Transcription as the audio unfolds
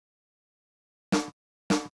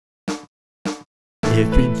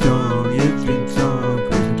Airstream song, Airstream song.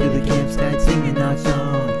 Cruising to the campsite singing our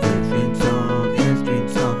song. Airstream song, Airstream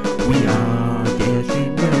song. We are the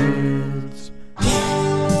Airstream nerds.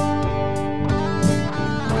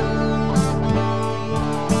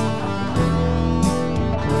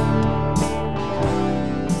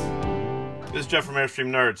 This is Jeff from Airstream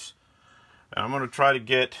Nerds. And I'm going to try to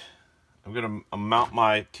get, I'm going to mount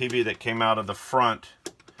my TV that came out of the front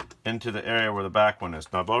into the area where the back one is.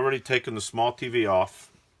 Now I've already taken the small TV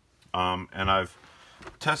off, and I've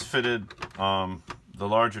test fitted the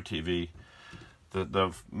larger TV.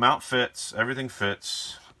 The mount fits, everything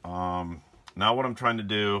fits. Now what I'm trying to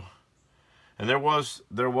do, and there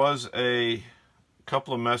was a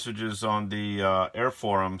couple of messages on the Air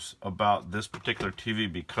forums about this particular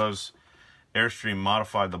TV because Airstream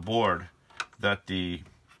modified the board that the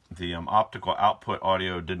optical output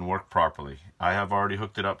audio didn't work properly. I have already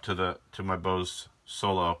hooked it up to my Bose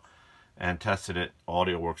Solo and tested it.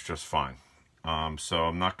 Audio works just fine. So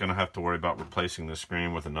I'm not going to have to worry about replacing this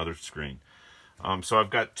screen with another screen. So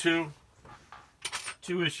I've got two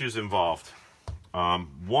issues involved.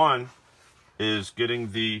 One is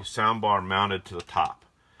getting the soundbar mounted to the top.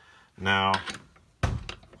 Now,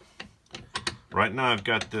 right now I've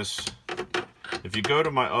got this. If you go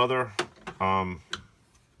to my other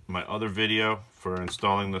video for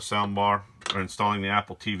installing the soundbar or installing the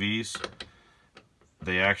Apple TVs,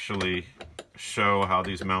 they actually show how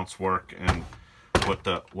these mounts work and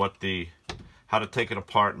how to take it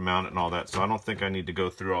apart and mount it and all that. So I don't think I need to go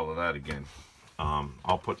through all of that again.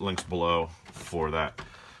 I'll put links below for that.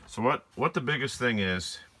 So what the biggest thing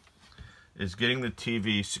is getting the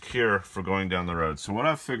TV secure for going down the road. So what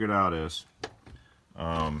I've figured out is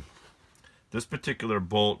this particular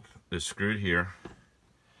bolt is screwed here.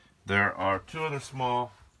 There are two other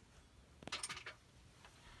small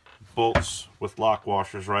bolts with lock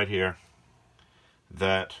washers right here,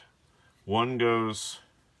 that one goes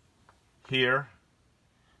here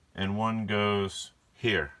and one goes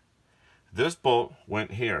here. This bolt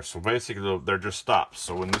went here, so basically they're just stops.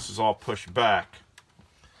 So when this is all pushed back,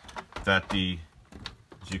 that as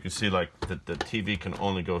you can see, like the TV can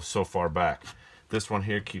only go so far back. This one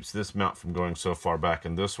here keeps this mount from going so far back,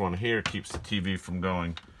 and this one here keeps the TV from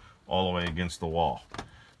going all the way against the wall.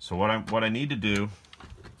 So what I need to do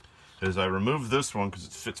is I remove this one because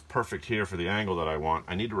it fits perfect here for the angle that I want.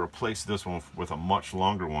 I need to replace this one with a much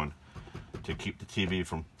longer one to keep the TV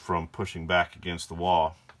from pushing back against the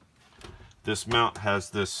wall. This mount has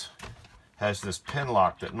this pin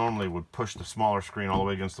lock that normally would push the smaller screen all the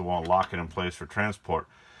way against the wall and lock it in place for transport.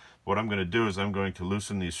 What I'm going to do is I'm going to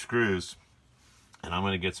loosen these screws, and I'm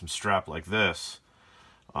going to get some strap like this,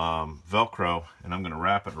 Velcro, and I'm going to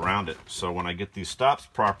wrap it around it. So when I get these stops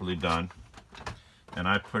properly done and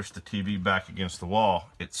I push the TV back against the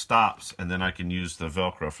wall, it stops, and then I can use the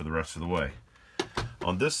Velcro for the rest of the way.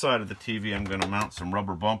 On this side of the TV, I'm going to mount some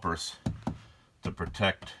rubber bumpers to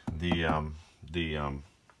protect the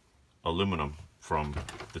aluminum from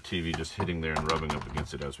the TV just hitting there and rubbing up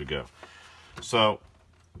against it as we go. So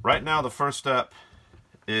right now the first step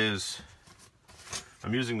is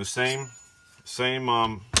I'm using the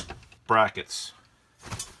same brackets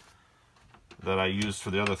that I used for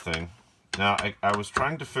the other thing. Now I was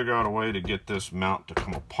trying to figure out a way to get this mount to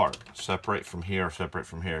come apart, separate from here, separate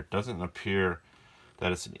from here. It doesn't appear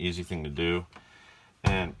that it's an easy thing to do,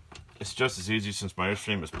 and it's just as easy since my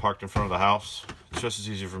Airstream is parked in front of the house. It's just as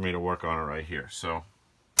easy for me to work on it right here. So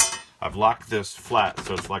I've locked this flat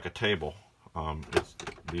so it's like a table.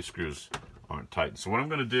 These screws aren't tight. So what I'm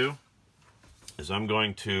going to do is I'm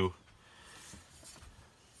going to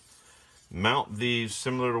mount these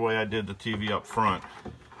similar to the way I did the TV up front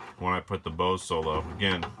when I put the Bose Solo.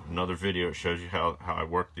 Again, another video, it shows you how I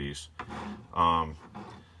work these.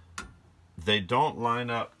 They don't line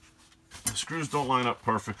up, the screws don't line up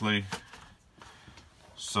perfectly,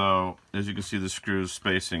 so as you can see the screws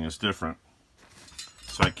spacing is different,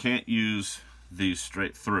 so I can't use these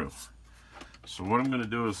straight through. So what I'm going to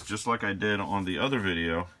do is, just like I did on the other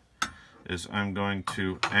video, is I'm going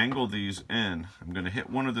to angle these in. I'm going to hit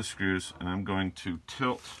one of the screws and I'm going to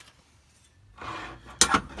tilt,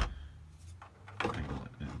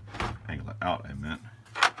 angle it out I meant.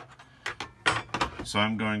 So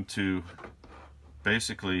I'm going to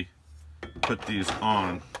basically put these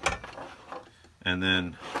on and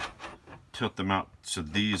then tilt them out so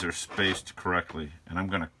these are spaced correctly, and I'm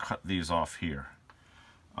going to cut these off here,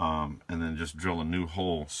 and then just drill a new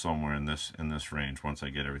hole somewhere in this range once I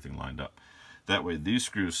get everything lined up. That way these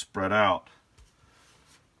screws spread out,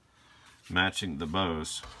 matching the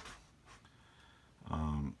Bose,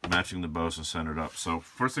 matching the Bose and centered up. So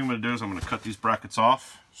first thing I'm going to do is I'm going to cut these brackets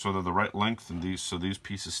off so they're the right length, and these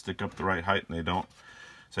pieces stick up the right height, and they don't.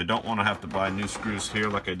 So I don't want to have to buy new screws here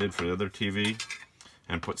like I did for the other TV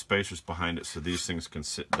and put spacers behind it so these things can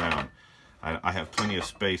sit down. I have plenty of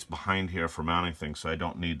space behind here for mounting things, so I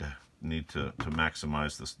don't need to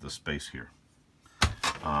maximize the space here.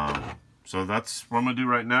 So that's what I'm going to do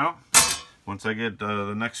right now. Once I get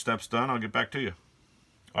the next steps done, I'll get back to you.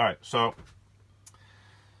 Alright, so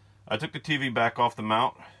I took the TV back off the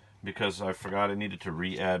mount because I forgot I needed to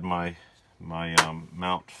re-add my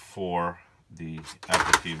mount for the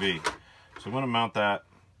Apple TV. So I'm going to mount that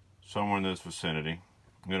somewhere in this vicinity.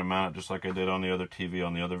 I'm going to mount it just like I did on the other TV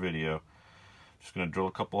on the other video. Just going to drill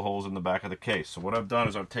a couple of holes in the back of the case. So what I've done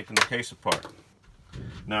is I've taken the case apart.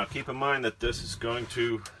 Now keep in mind that this is going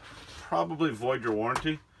to probably void your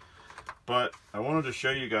warranty, but I wanted to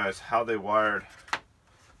show you guys how they wired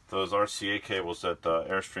those RCA cables that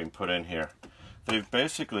Airstream put in here. They've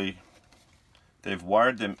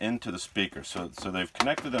wired them into the speakers, so they've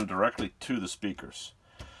connected them directly to the speakers.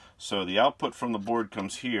 So the output from the board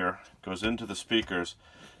comes here, goes into the speakers,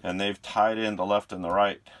 and they've tied in the left and the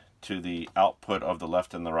right to the output of the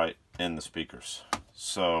left and the right in the speakers.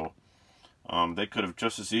 So they could have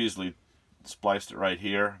just as easily spliced it right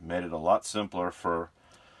here, made it a lot simpler for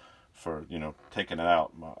you know, taking it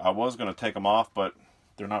out. I was going to take them off, but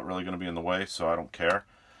they're not really going to be in the way, so I don't care.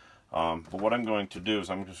 But what I'm going to do is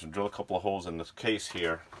I'm just going to drill a couple of holes in this case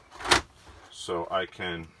here so I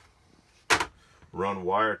can run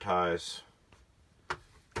wire ties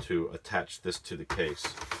to attach this to the case.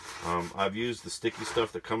 I've used the sticky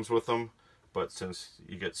stuff that comes with them, but since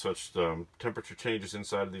you get such temperature changes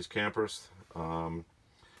inside of these campers,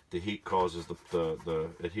 the heat causes the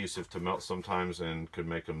adhesive to melt sometimes and could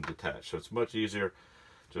make them detach. So it's much easier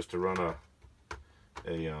just to run a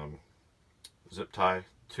zip tie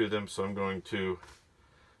to them. So I'm going to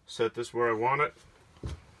set this where I want it.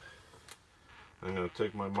 I'm going to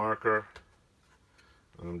take my marker.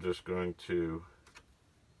 I'm just going to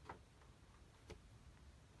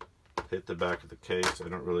hit the back of the case. I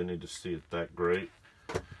don't really need to see it that great.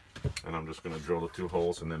 And I'm just going to drill the 2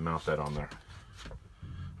 holes and then mount that on there.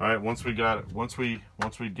 All right, once we get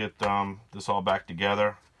this all back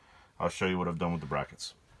together, I'll show you what I've done with the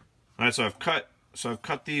brackets. All right, so I've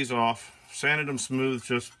cut these off, sanded them smooth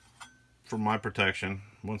just for my protection.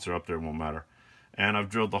 Once they're up there, it won't matter. And I've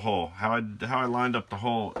drilled the hole. How I lined up the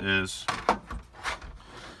hole is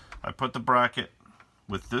I put the bracket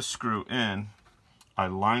with this screw in. I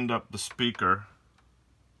lined up the speaker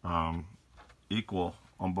equal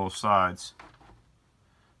on both sides,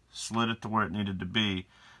 slid it to where it needed to be,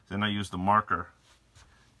 then I used the marker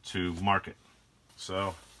to mark it.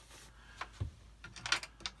 So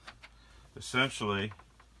essentially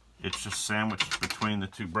it's just sandwiched between the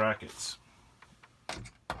 2 brackets,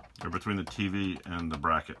 or between the TV and the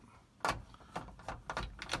bracket.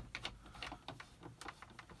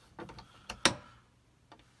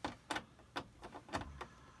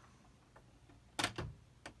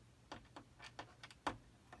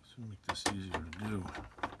 So make this easier to do.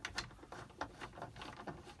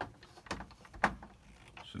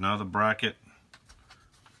 So now the bracket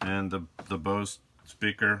and the Bose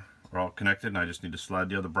speaker are all connected, and I just need to slide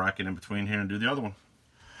the other bracket in between here and do the other one.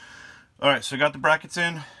 Alright, so I got the brackets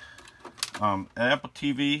in. Apple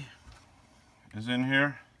TV is in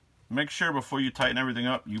here. Make sure before you tighten everything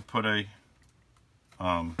up, you put a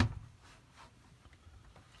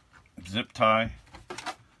zip tie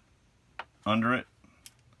under it.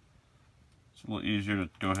 It's a little easier to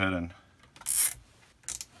go ahead and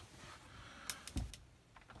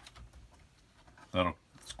that'll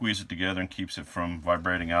squeeze it together and keeps it from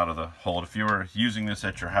vibrating out of the hole. If you were using this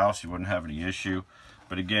at your house, you wouldn't have any issue.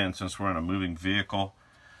 But again, since we're in a moving vehicle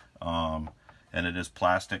and it is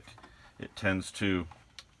plastic, it tends to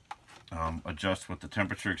adjust with the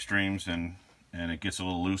temperature extremes, and it gets a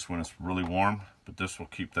little loose when it's really warm. But this will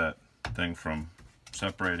keep that thing from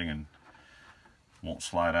separating and won't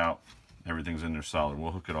slide out. Everything's in there solid.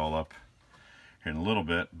 We'll hook it all up here in a little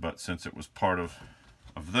bit, but since it was part of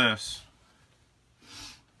this,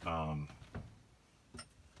 so I'm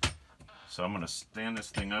going to stand this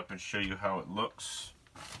thing up and show you how it looks.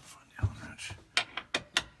 Find the Allen wrench.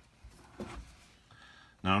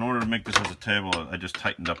 Now, in order to make this as a table, I just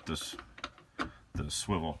tightened up the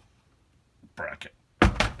swivel bracket.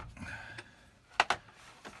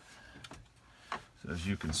 So as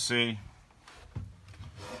you can see,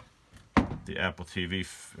 the Apple TV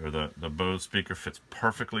or the Bose speaker fits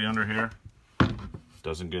perfectly under here.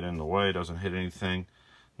 Doesn't get in the way, doesn't hit anything.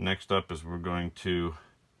 Next up is we're going to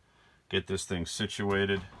get this thing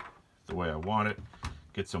situated the way I want it.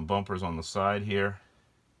 get some bumpers on the side here,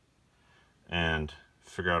 and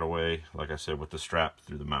figure out a way, like I said, with the strap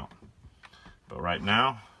through the mount. But right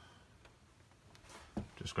now,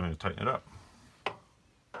 just going to tighten it up.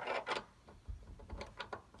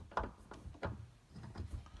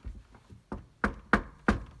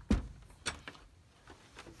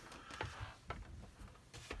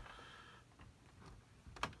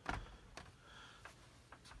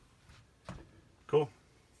 Cool.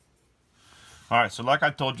 All right, so like I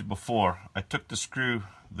told you before, I took the screw,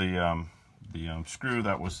 the screw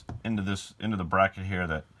that was into the bracket here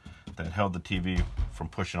that held the TV from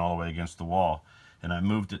pushing all the way against the wall, and I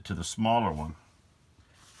moved it to the smaller one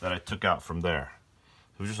that I took out from there.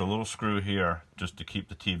 It was just a little screw here just to keep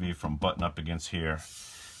the TV from butting up against here,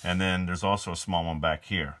 and then there's also a small one back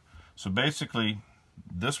here. So basically,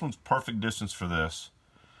 this one's perfect distance for this.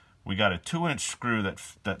 We got a 2-inch screw that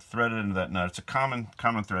threaded into that nut. It's a common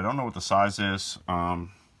thread. I don't know what the size is,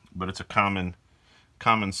 but it's a common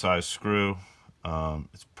size screw.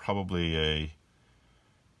 It's probably a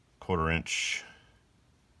 1/4 inch.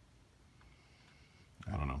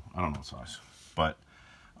 I don't know the size. But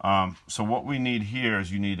so what we need here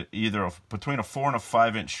is you need either between a 4 and a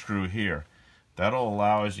 5-inch screw here. That'll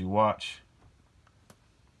allow, as you watch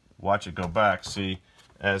it go back. See,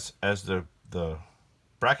 as the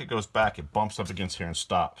bracket goes back, it bumps up against here and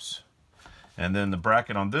stops. And then the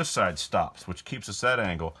bracket on this side stops, which keeps us at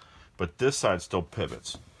angle, but this side still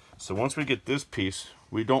pivots. So once we get this piece,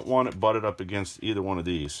 we don't want it butted up against either one of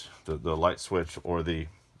these, the light switch or the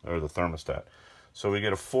thermostat. So we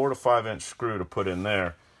get a 4 to 5-inch screw to put in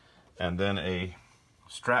there, and then a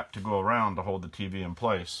strap to go around to hold the TV in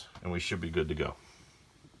place, and we should be good to go.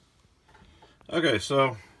 Okay,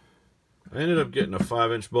 so I ended up getting a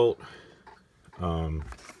 5-inch bolt.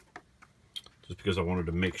 Just because I wanted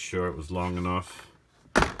to make sure it was long enough.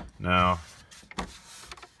 Now,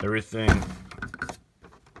 everything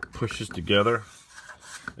pushes together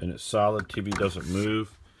and it's solid. TV doesn't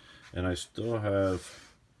move, and I still have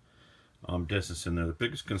distance in there. The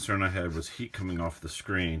biggest concern I had was heat coming off the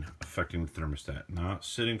screen affecting the thermostat. Not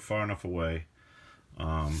sitting far enough away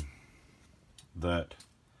that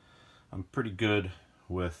I'm pretty good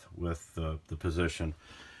with the position.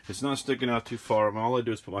 It's not sticking out too far. All I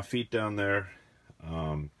do is put my feet down there.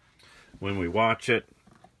 When we watch it,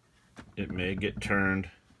 it may get turned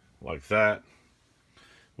like that,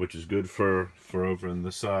 which is good for over on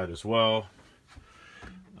this side as well.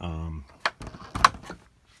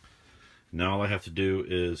 Now all I have to do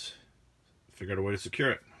is figure out a way to secure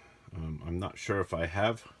it. I'm not sure if I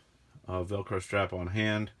have a Velcro strap on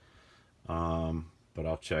hand, but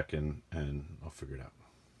I'll check and I'll figure it out.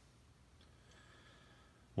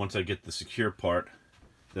 Once I get the secure part,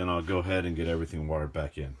 then I'll go ahead and get everything wired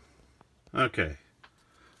back in. Okay,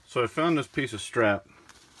 so I found this piece of strap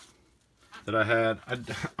that I had.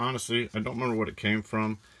 Honestly, I don't remember what it came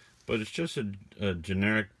from, but it's just a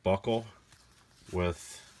generic buckle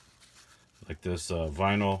with like this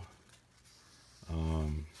vinyl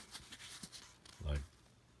like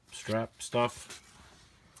strap stuff.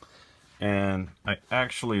 And I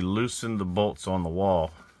actually loosened the bolts on the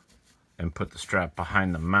wall and put the strap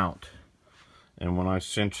behind the mount, and when I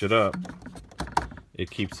cinch it up,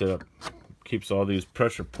 it keeps all these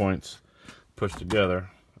pressure points pushed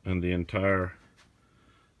together, and the entire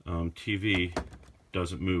TV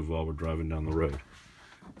doesn't move while we're driving down the road.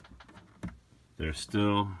 There's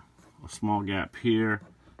still a small gap here.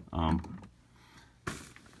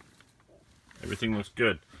 Everything looks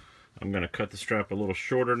good. I'm going to cut the strap a little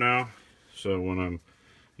shorter now, so when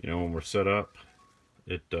we're set up,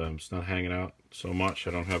 it's not hanging out so much.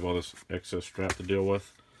 I don't have all this excess strap to deal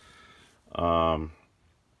with.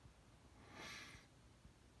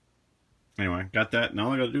 Anyway, got that. Now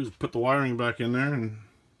all I got to do is put the wiring back in there, and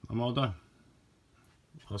I'm all done.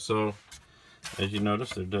 Also, as you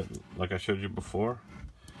notice, like I showed you before,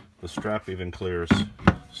 the strap even clears,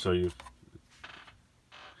 so you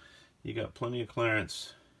got plenty of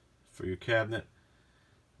clearance for your cabinet.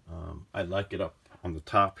 I like it up on the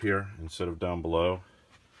top here instead of down below,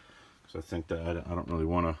 because I think that I don't really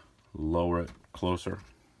want to lower it closer.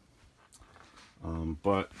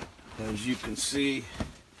 But as you can see,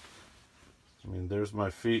 I mean, there's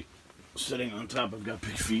my feet sitting on top. I've got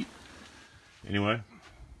big feet. Anyway,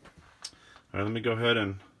 all right, let me go ahead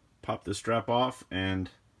and pop this strap off and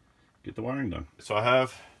get the wiring done. So I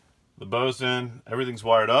have the Bose in, everything's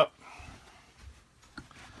wired up.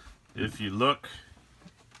 If you look,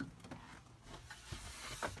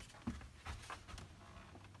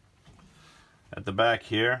 at the back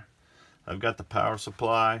here, I've got the power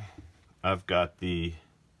supply, I've got the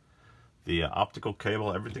The optical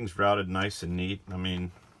cable, everything's routed nice and neat. I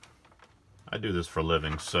mean, I do this for a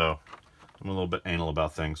living, so I'm a little bit anal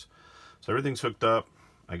about things. So everything's hooked up.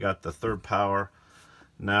 I got the third power.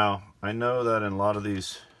 Now, I know that in a lot of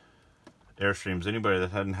these Airstreams, anybody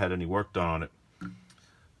that hadn't had any work done on it,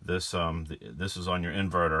 this is on your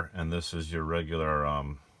inverter, and this is your regular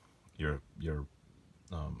your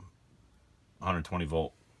 120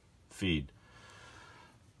 volt feed.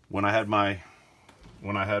 When I had my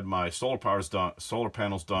solar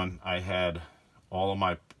panels done, I had all of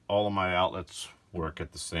my outlets work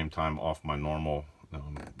at the same time off my normal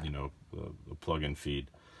you know, the plug-in feed,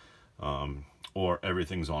 or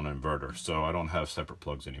everything's on an inverter, so I don't have separate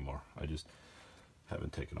plugs anymore. I just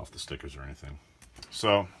haven't taken off the stickers or anything.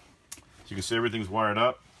 So as you can see, everything's wired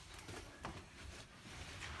up.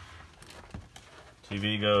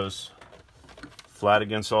 TV goes flat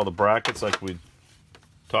against all the brackets like we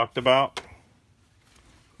talked about.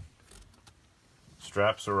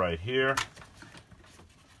 Straps are right here.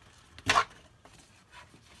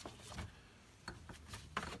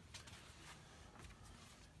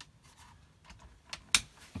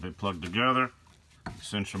 They plug together,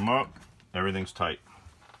 cinch them up, everything's tight.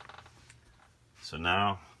 So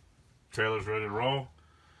now, trailer's ready to roll,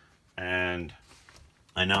 and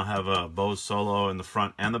I now have a Bose Solo in the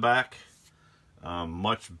front and the back.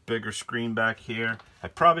 Much bigger screen back here. I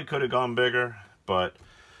probably could have gone bigger, but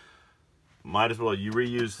might as well. You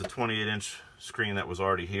reuse the 28-inch screen that was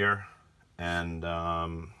already here, and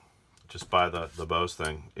just buy the Bose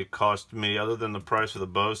thing. It cost me, other than the price of the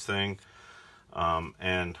Bose thing,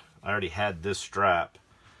 and I already had this strap,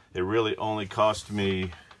 it really only cost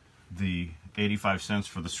me the 85 cents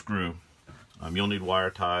for the screw. You'll need wire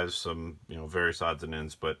ties, some, you know, various odds and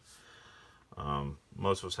ends, but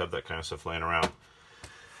most of us have that kind of stuff laying around.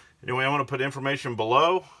 Anyway, I want to put information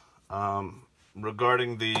below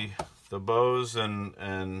regarding the Bose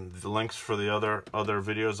and the links for the other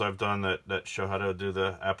videos I've done that show how to do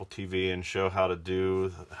the Apple TV and show how to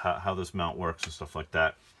do how this mount works and stuff like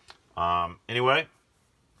that. Anyway,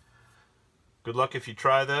 good luck if you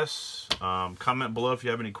try this. Comment below if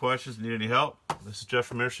you have any questions, need any help. This is Jeff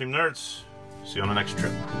from Airstream Nerds. See you on the next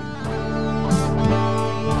trip.